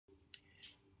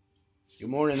Good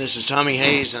morning, this is Tommy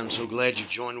Hayes. I'm so glad you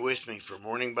joined with me for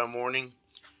Morning by Morning,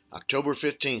 October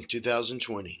 15th,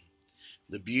 2020.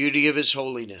 The beauty of His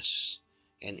holiness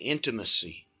and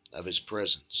intimacy of His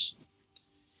presence.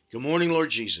 Good morning,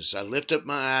 Lord Jesus. I lift up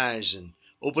my eyes and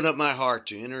open up my heart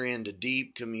to enter into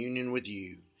deep communion with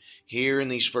you here in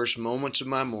these first moments of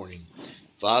my morning,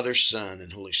 Father, Son,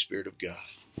 and Holy Spirit of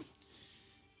God.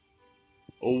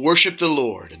 Oh, worship the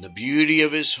Lord in the beauty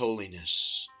of His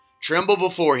holiness. Tremble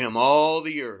before Him, all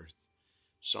the earth.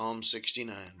 Psalm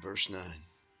 69, verse 9.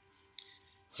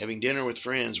 Having dinner with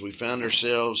friends, we found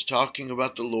ourselves talking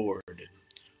about the Lord and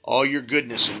all your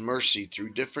goodness and mercy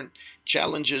through different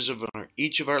challenges of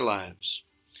each of our lives.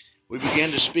 We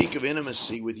began to speak of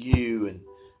intimacy with you, and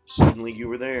suddenly you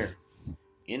were there,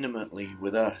 intimately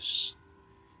with us,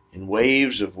 in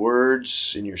waves of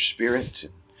words in your spirit,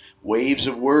 and waves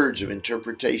of words of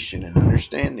interpretation and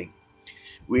understanding.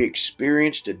 We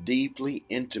experienced a deeply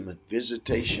intimate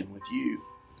visitation with you.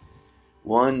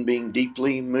 One being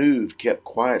deeply moved, kept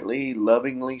quietly,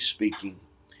 lovingly speaking,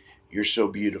 "You're so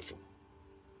beautiful.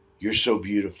 You're so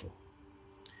beautiful.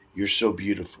 You're so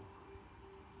beautiful.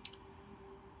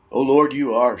 Oh Lord,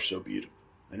 you are so beautiful.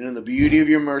 And in the beauty of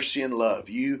your mercy and love,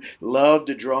 you love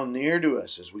to draw near to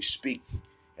us as we speak,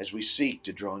 as we seek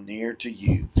to draw near to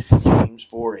you." James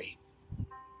 4:8.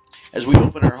 As we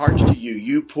open our hearts to you,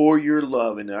 you pour your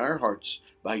love into our hearts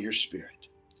by your Spirit.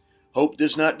 Hope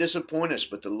does not disappoint us,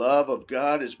 but the love of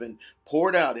God has been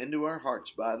poured out into our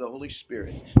hearts by the Holy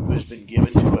Spirit who has been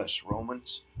given to us.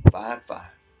 Romans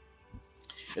 5:5.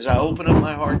 As I open up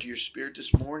my heart to your Spirit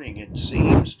this morning, it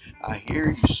seems I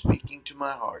hear you speaking to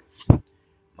my heart.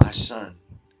 My son,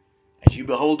 as you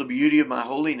behold the beauty of my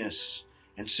holiness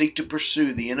and seek to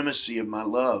pursue the intimacy of my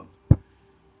love,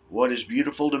 what is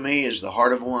beautiful to me is the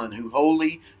heart of one who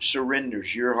wholly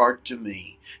surrenders your heart to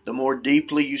me. The more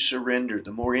deeply you surrender,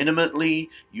 the more intimately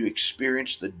you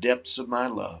experience the depths of my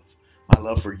love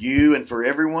for you and for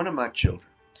every one of my children.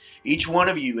 Each one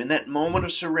of you in that moment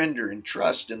of surrender and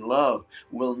trust and love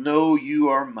will know you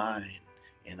are mine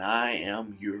and I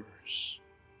am yours.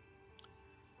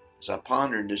 As I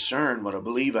ponder and discern what I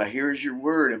believe I hear as your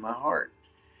word in my heart,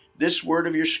 this word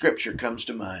of your scripture comes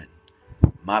to mind.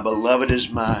 My beloved is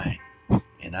mine,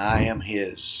 and I am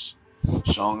his.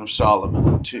 Song of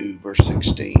Solomon 2, verse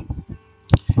 16.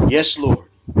 Yes, Lord,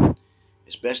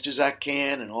 as best as I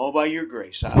can and all by your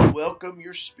grace, I welcome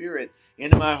your Spirit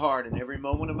into my heart in every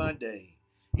moment of my day.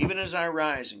 Even as I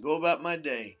rise and go about my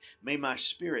day, may my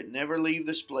spirit never leave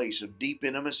this place of deep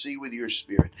intimacy with your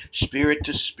Spirit, spirit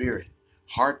to spirit,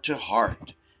 heart to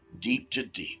heart, deep to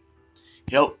deep.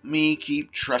 Help me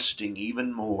keep trusting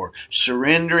even more,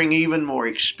 surrendering even more,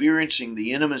 experiencing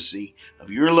the intimacy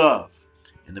of your love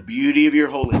and the beauty of your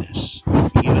holiness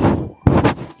even more.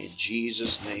 In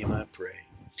Jesus' name I pray.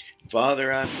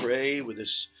 Father, I pray with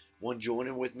this one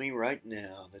joining with me right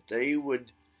now that they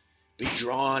would be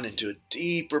drawn into a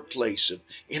deeper place of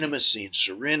intimacy and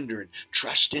surrender and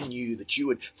trust in you, that you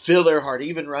would fill their heart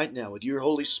even right now with your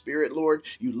Holy Spirit, Lord.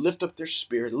 You lift up their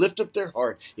spirit, lift up their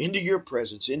heart into your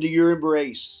presence, into your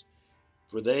embrace,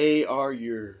 for they are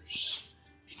yours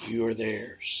and you are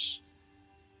theirs.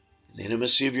 In the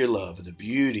intimacy of your love and the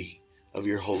beauty of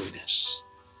your holiness,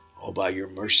 all by your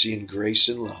mercy and grace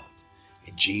and love.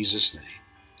 In Jesus'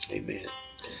 name, amen.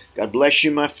 God bless you,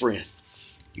 my friend.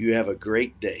 You have a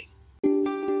great day.